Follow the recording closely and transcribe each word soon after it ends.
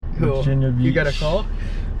Cool. Virginia Beach. You got a call?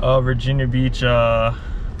 Virginia Beach. Yes,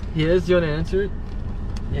 you want to answer it?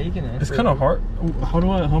 Yeah, you can answer. It's kind of hard. How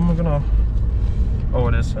am I gonna? Oh,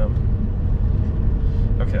 it is him.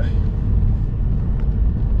 Okay.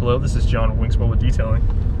 Hello, this is John Wings Mobile Detailing.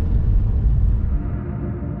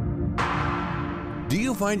 Do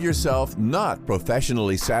you find yourself not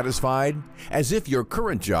professionally satisfied, as if your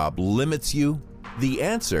current job limits you? The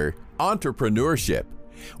answer: entrepreneurship.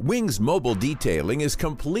 Wings Mobile Detailing is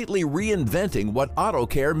completely reinventing what auto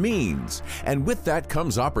care means, and with that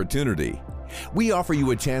comes opportunity. We offer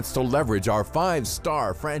you a chance to leverage our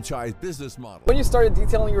 5-star franchise business model. When you started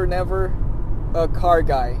detailing, you were never a car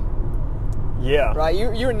guy, Yeah. right?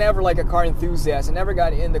 You were never like a car enthusiast and never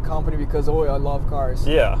got in the company because, oh, I love cars.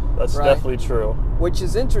 Yeah, that's Right. definitely true. Which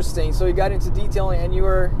is interesting. So you got into detailing, and you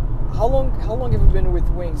were, how long have you been with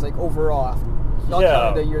Wings, like overall? Not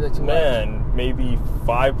counting the year that you left. Maybe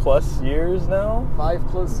 5+ years now.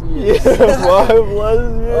 5+ Yeah, years.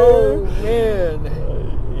 5+ years. Oh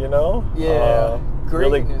man. You know? Yeah.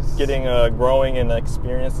 Really Greatness. getting growing and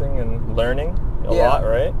experiencing and learning a Yeah. lot,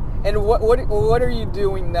 right? And what are you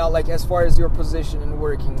doing now, like as far as your position and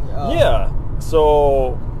working? Yeah.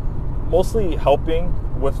 So mostly helping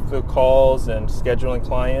with the calls and scheduling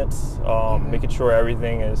clients, making sure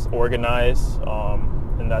everything is organized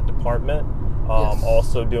in that department. Yes.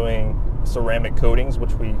 Also doing ceramic coatings,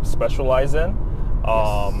 which we specialize in.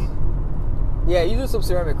 Yeah, you do some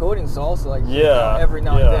ceramic coatings also, like Yeah, every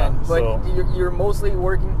now yeah, and then. But so- you're mostly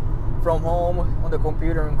working from home on the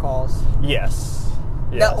computer and calls. Yes.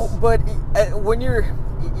 Now, but when you're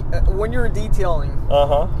detailing,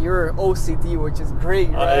 you're OCD, which is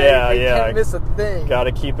great, right? yeah, you yeah. can't miss a thing. Got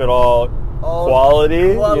to keep it all All quality,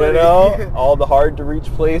 you quality. know? All the hard to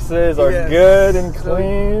reach places are Yes. good and So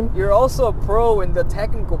clean. you're also a pro in the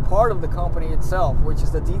technical part of the company itself, which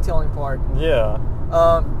is the detailing part. Yeah.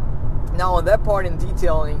 Now on that part in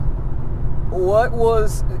detailing,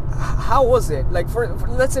 how was it? Like for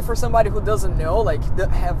let's say for somebody who doesn't know, like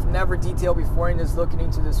have never detailed before and is looking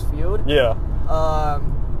into this field, Yeah.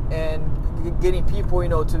 and getting people,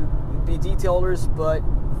 to be detailers, but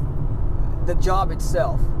the job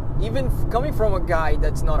itself, even coming from a guy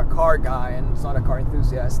that's not a car guy and is not a car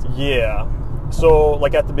enthusiast. Yeah. So,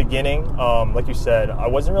 like at the beginning, like you said, I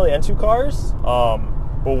wasn't really into cars.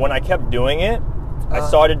 But when I kept doing it, I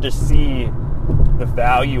started to see the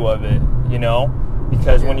value of it,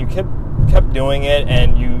 because when you kept doing it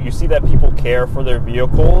and you see that people care for their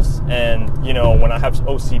vehicles, and when I have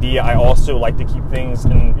OCD, I also like to keep things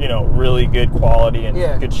in really good quality and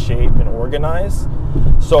good shape and organized.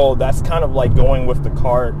 So that's kind of like going with the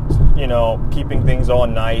car, keeping things all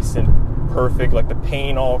nice and perfect, like the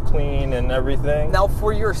paint all clean and everything. Now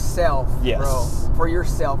for yourself, Yes. bro, for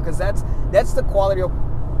yourself, because that's the quality of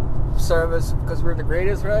service, because we're the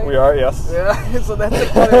greatest, right? We are, yes. Yeah. So that's the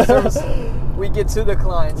quality of service we get to the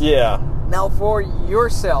clients. Yeah. Now for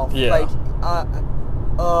yourself, like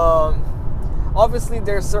obviously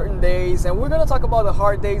there's certain days, and we're gonna talk about the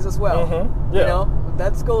hard days as well. Yeah.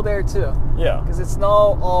 Let's go there too. Yeah. Because it's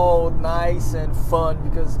not all nice and fun,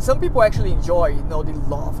 because some people actually enjoy, they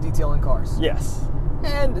love detailing cars. Yes.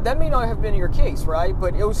 And that may not have been your case, right?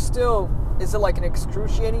 But it was still, is it like an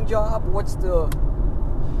excruciating job? What's the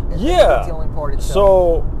detailing part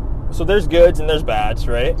itself? So there's goods and there's bads,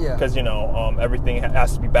 right? Yeah. Because everything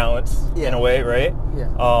has to be balanced in a way, right? Yeah.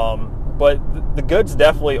 But the goods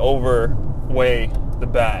definitely overweigh the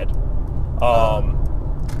bad.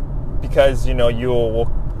 Because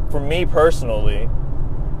for me personally,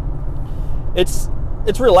 it's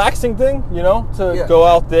a relaxing thing, to go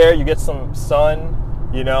out there, you get some sun,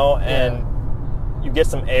 and you get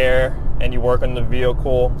some air, and you work on the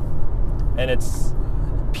vehicle, and it's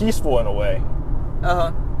peaceful in a way.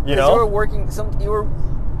 You're working you're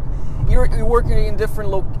working in different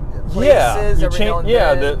places.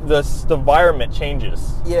 The environment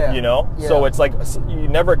changes. So it's like you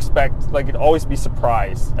never expect, like, you'd always be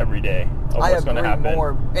surprised every day of what's going to happen.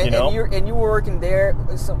 More. And you were working there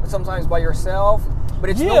sometimes by yourself, but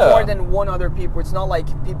it's no more than one other people. It's not like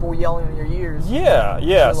people yelling in your ears.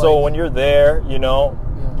 So when you're there,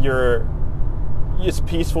 you're it's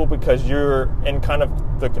peaceful because you're in kind of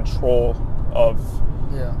the control of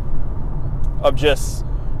just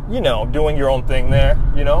doing your own thing there,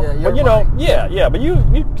 but you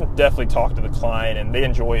can definitely talk to the client, and they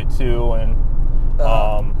enjoy it too, and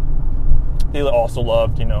they also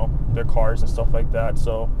loved their cars and stuff like that.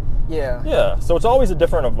 So so it's always a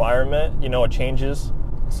different environment, it changes.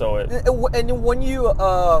 So and when you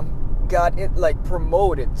got it, like,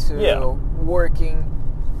 promoted to working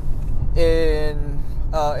in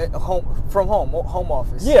home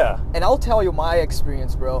office. Yeah. And I'll tell you my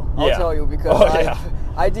experience, bro. I'll Yeah. tell you because Oh, yeah.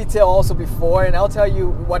 I detail also before, and I'll tell you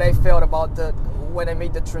what I felt about when I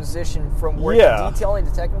made the transition from working detailing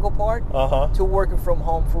the technical part to working from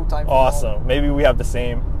home full-time. Awesome. Maybe we have the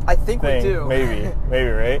same I think thing. we do. Maybe,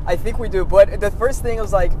 right? I think we do. But the first thing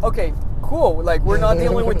was like, okay, cool. Like we're not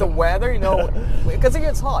dealing with the weather, because it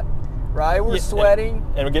gets hot, right? We're sweating.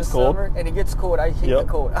 And it gets in cold. Summer, and it gets cold. I hate the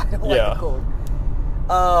cold. I don't like the cold.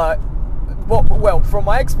 Well, from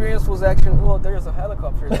my experience was actually, there's a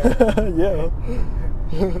helicopter there. Yeah.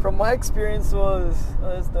 From my experience was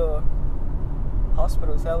the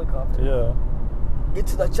hospital's helicopter. Yeah. Get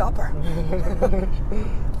to the chopper.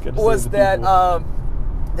 Good to Was see the that people.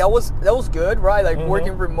 that was good, right? Like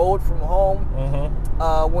working remote from home.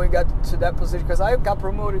 When we got to that position, because I got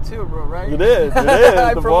promoted too, bro. Right? You did.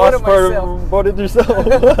 I The promoted boss myself. promoted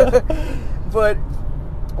yourself. But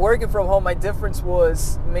working from home, my difference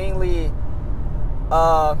was mainly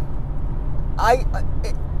the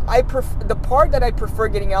part that I prefer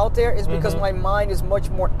getting out there is because my mind is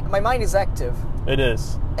active. It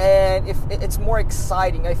is. And if it's more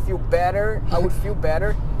exciting, I feel better. I would feel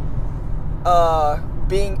better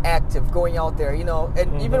being active, going out there,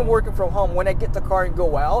 and even working from home, when I get the car and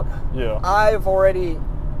go out, I've already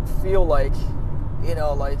feel like,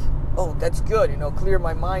 oh, that's good, clear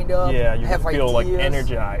my mind up. Yeah, you have feel ideas. like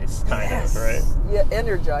energized, kind of, right? Yeah,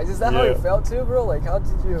 energized. Is that how you felt too, bro? Like, how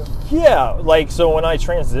did you? Yeah, like, so when I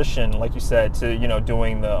transitioned, like you said, to,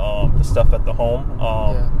 doing the stuff at the home,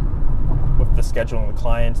 with the scheduling the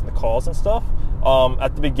clients and the calls and stuff,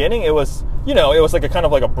 at the beginning, it was, it was like a kind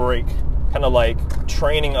of like a break, kind of like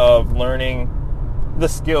training of learning the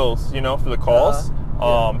skills, for the calls.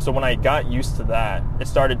 So when I got used to that, it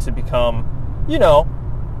started to become,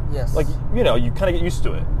 like, you kind of get used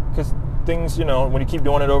to it, because things, when you keep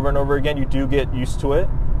doing it over and over again, you do get used to it.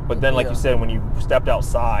 But then, like you said, when you stepped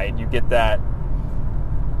outside, you get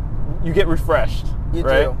refreshed,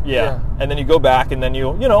 right? Do. Yeah. And then you go back, and then do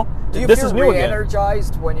you this feel is new again.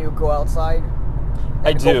 re-energized when you go outside?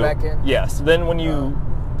 I do. Go back in? Yes. Then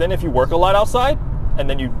then if you work a lot outside, and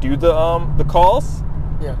then you do the calls,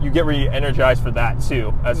 you get re-energized for that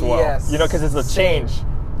too, as well. Yes. Because it's a change.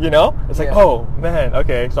 It's like, oh man,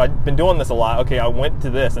 okay, so I've been doing this a lot. Okay, I went to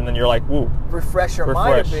this, and then you're like, woo, refresh your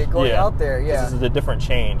mind a bit going out there. Yeah, this is a different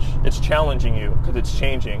change. It's challenging you because it's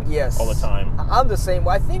changing. All the time. I'm the same.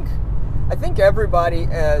 I think everybody,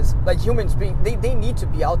 as like humans being, they need to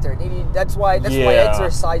be out there. That's why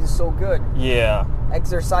exercise is so good. Yeah,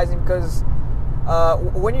 exercising, because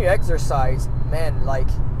when you exercise, man, like,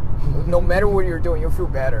 no matter what you're doing, you'll feel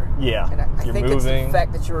better. Yeah, and I think moving. It's the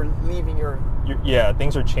fact that you're leaving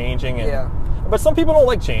things are changing. But some people don't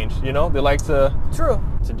like change. They like to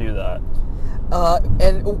do that.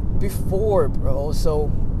 And before, bro, so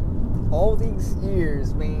all these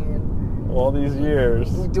years, man. All these years.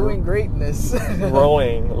 Doing greatness.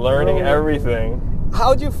 Growing, learning everything.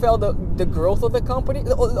 How do you feel the growth of the company?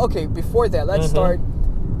 Okay, before that, let's start.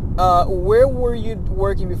 Where were you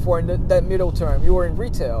working before in that middle term? You were in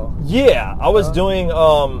retail. Yeah, I was doing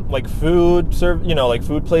like food like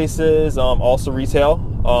food places, also retail.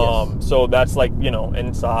 So that's like,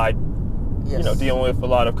 inside, dealing with a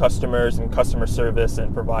lot of customers and customer service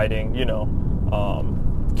and providing,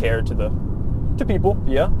 care to people.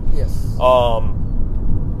 Yeah. Yes.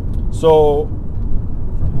 So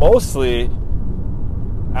mostly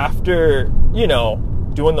after,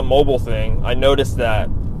 doing the mobile thing, I noticed that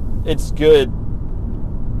it's good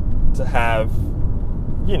to have,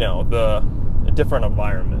 a different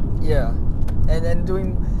environment. Yeah, and then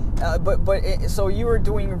doing, so you were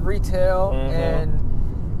doing retail,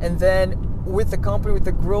 and then with the company, with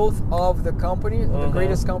the growth of the company, the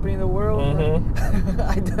greatest company in the world.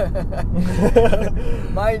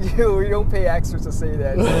 Mind you, we don't pay extra to say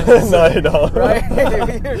that. No, I don't. Right?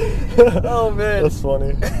 Oh man, that's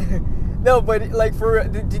funny. No, but like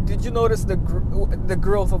did you notice the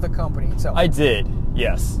growth of the company itself? I did,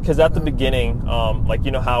 yes. Because at the beginning, like,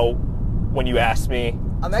 how when you asked me,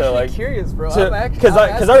 I'm actually curious, bro. Because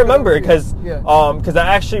I remember, because I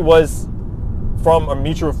actually was from a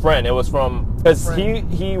mutual friend. It was because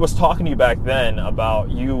he was talking to you back then about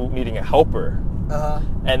you needing a helper.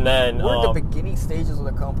 And then we're in the beginning stages of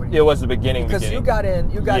the company. It was the beginning because you got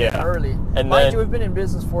in early. And mind you, we've been in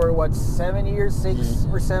business for what, 7 years, 6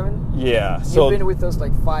 or 7. Yeah, so you've been with us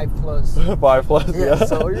like 5+. 5+. Yeah.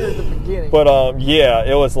 So you're at the beginning. But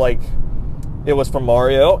it was from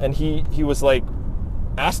Mario, and he was like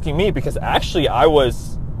asking me because actually I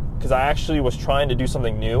was trying to do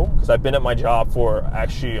something new, because I've been at my job for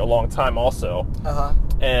actually a long time also.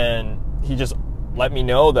 And he just let me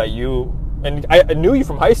know that you and I knew you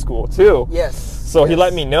from high school too. Yes. So he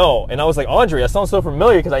let me know, and I was like, Andre, that sounds so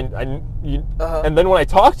familiar because and then when I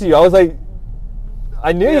talked to you, I was like,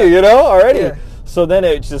 I knew you, you know, already. Yeah. So then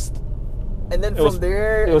it just, and then from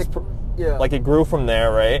there, it was like it grew from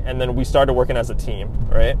there, right? And then we started working as a team,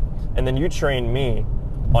 right? And then you trained me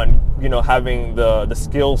on, you know, having the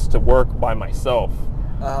skills to work by myself,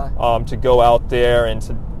 to go out there and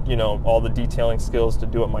to, you know, all the detailing skills to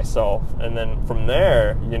do it myself. And then from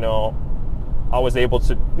there, you know, I was able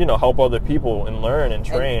to, you know, help other people and learn and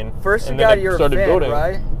train. And first you and got then your started van, building.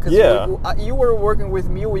 right? Yeah. You were working with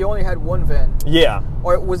me. We only had one van. Yeah.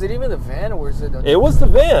 Or was it even the van, or was it? It was the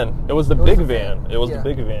van. It was the big van. It was Yeah. the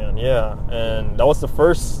big van. Yeah. And that was the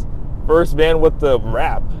first van with the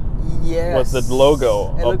wrap. Yes. With the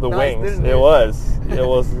logo It of looked the nice, wings. didn't It was. It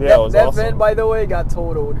was. Yeah. It was that awesome. van, by the way, got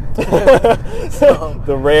totaled. So,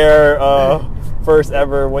 The rare first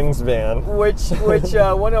ever wings van. which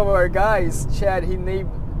one of our guys, Chad, he named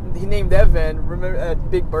that van. Remember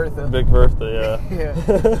Big Bertha. Big birthday. Yeah. Yeah.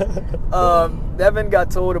 That van got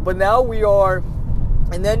totaled, but now we are.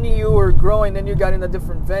 And then you were growing, then you got in a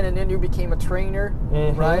different van, and then you became a trainer,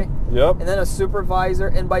 right? Yep. And then a supervisor,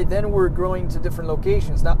 and by then we're growing to different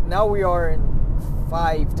locations. Now we are in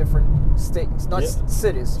 5 different states, not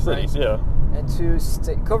cities, right? Cities, yeah. And 2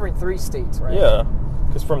 states, covering 3 states, right? Yeah.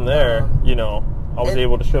 Because from there, you know, I was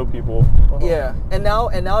able to show people. Yeah, and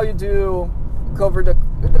now you do cover the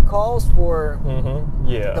calls for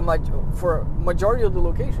Yeah. for majority of the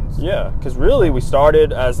locations. Yeah, because really we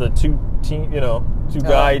started as a 2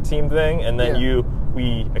 guy team thing, and then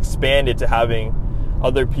we expanded to having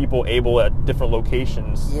other people able at different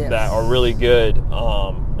locations that are really good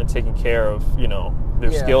and taking care of, you know,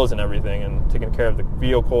 their skills and everything, and taking care of the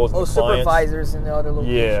vehicles and the clients. Supervisors in the other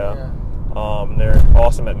locations. Yeah. They're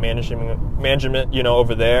awesome at management, you know,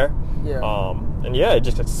 over there. Yeah. And yeah, it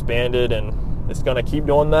just expanded, and it's gonna keep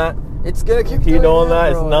doing that. It's gonna keep doing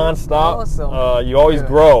that. bro. It's nonstop. Awesome. You always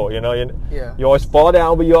grow, you know. You always fall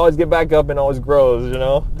down, but you always get back up and always grows, you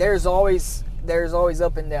know. There's always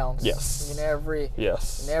up and downs. Yes. In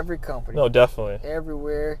every company. No, definitely.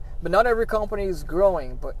 Everywhere, but not every company is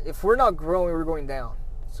growing. But if we're not growing, we're going down.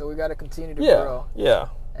 So we got to continue to grow. Yeah.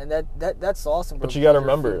 And that's awesome. Bro, but you got to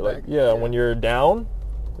remember, like, when you're down,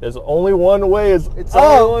 there's only one way is it's up.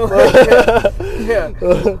 only one way. Yeah.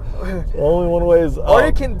 Only one way is up. Or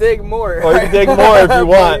you can dig more. Or you can dig more if you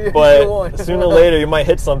want, but sooner or later you might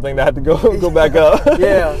hit something that had to go back up.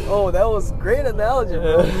 Yeah. Oh, that was a great analogy,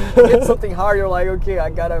 bro. You hit something hard, you're like, okay, I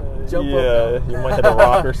gotta jump up. Yeah, you might hit a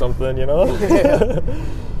rock or something, you know. Yeah.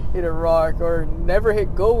 Hit a rock, or never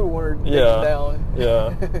hit gold when we're digging down.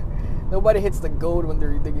 Yeah. Nobody hits the gold when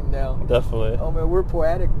they're digging down. Definitely. Oh man, we're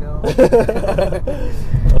poetic now. That's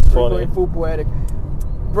funny. We're going full poetic,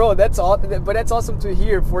 bro. That's all. But that's awesome to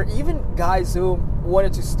hear for even guys who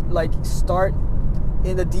wanted to start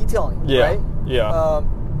in the detailing, right? Yeah.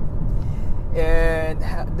 And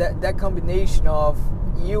that combination of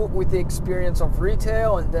you with the experience of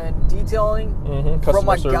retail and then detailing from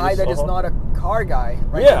a guy that is not a car guy,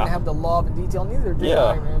 right? Yeah. Didn't have the love of detail. Neither did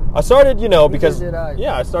I, man. I started, you know, because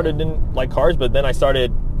I started didn't like cars, but then I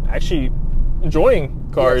started actually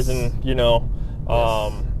enjoying cars and, you know,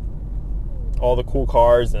 all the cool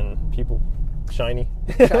cars and people, shiny,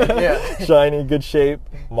 shiny, good shape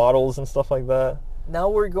models and stuff like that. Now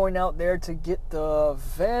we're going out there to get the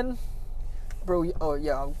van, bro. Oh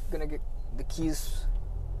yeah, I'm gonna get the keys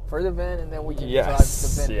for the van, and then we can drive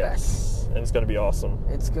the van back. And it's gonna be awesome.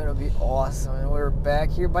 It's gonna be awesome, and we're back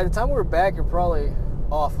here. By the time we're back, you're probably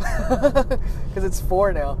off because it's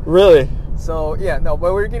 4 now. Really? So yeah, no,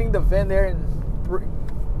 but we're getting the van there, and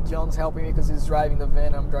John's helping me because he's driving the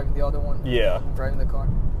van. I'm driving the other one. Yeah. I'm driving the car,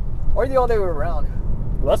 or the other way around.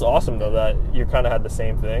 Well, that's awesome though that you kind of had the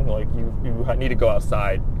same thing. Like you need to go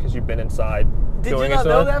outside because you've been inside. Did you not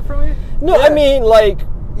know that from me? No, I mean like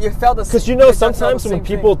you felt the because you know sometimes when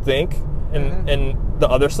people think and the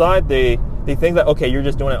other side they think that okay you're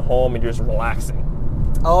just doing it at home and you're just relaxing.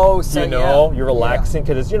 Oh, so you're relaxing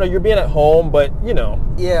because you're being at home, but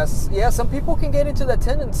Yes, some people can get into the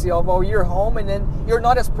tendency of you're home and then you're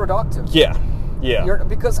not as productive. Yeah.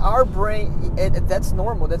 Because our brain, that's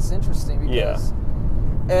normal. That's interesting because.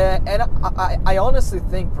 And I honestly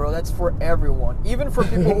think, bro, that's for everyone. Even for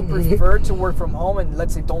people who prefer to work from home and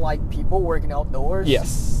let's say don't like people working outdoors.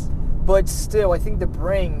 Yes. But still, I think the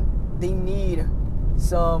brain, they need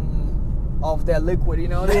some of that liquid,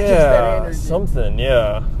 just that energy. Something,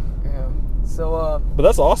 yeah. So. But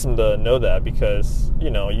that's awesome to know that because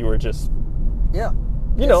you were just. Yeah.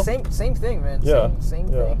 Same thing, man. Yeah. Same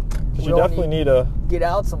thing. Because you definitely need to get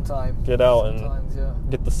out sometime. Get out and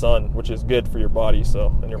get the sun, which is good for your body,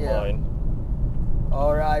 and your mind.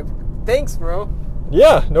 All right. Thanks, bro.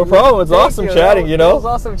 Yeah, no problem. It's Thank awesome you. chatting, you know? It was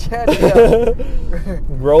awesome chatting, yeah.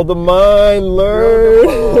 Grow the mind,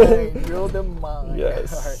 learn. Grow the mind.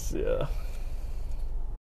 Yes, yeah.